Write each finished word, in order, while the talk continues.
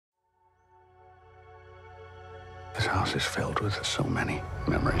This house is filled with so many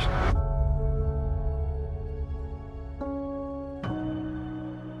memories.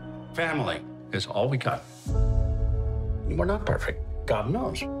 Family is all we got. We're not perfect, God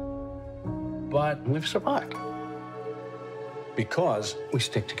knows. But we've survived. Because we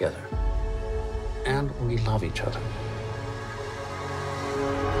stick together. And we love each other.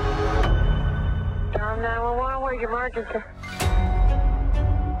 911, where's your emergency?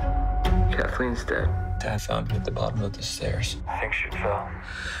 Kathleen's dead. Dad found her at the bottom of the stairs. I think she fell.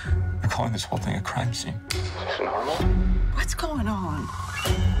 They're calling this whole thing a crime scene. Is this normal? What's going on?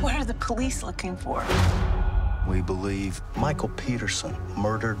 What are the police looking for? We believe Michael Peterson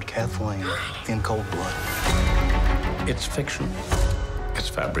murdered Kathleen in cold blood. It's fiction. It's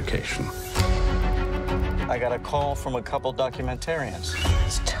fabrication. I got a call from a couple documentarians.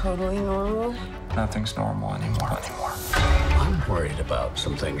 It's totally normal. Nothing's normal anymore. I'm worried about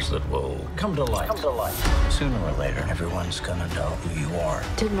some things that will come to light. Sooner or later, everyone's gonna know who you are.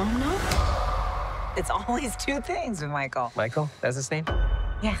 Did Mom know? It's always two things with Michael. Michael? That's his name?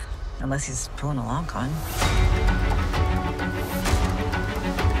 Yeah, unless he's pulling a long con.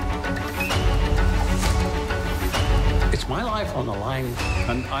 It's my life on the line,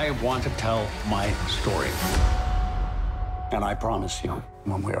 and I want to tell my story. And I promise you,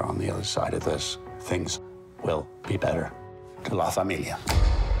 when we're on the other side of this, things will be better. To la familia.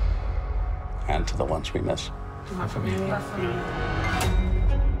 And to the ones we miss. La familia.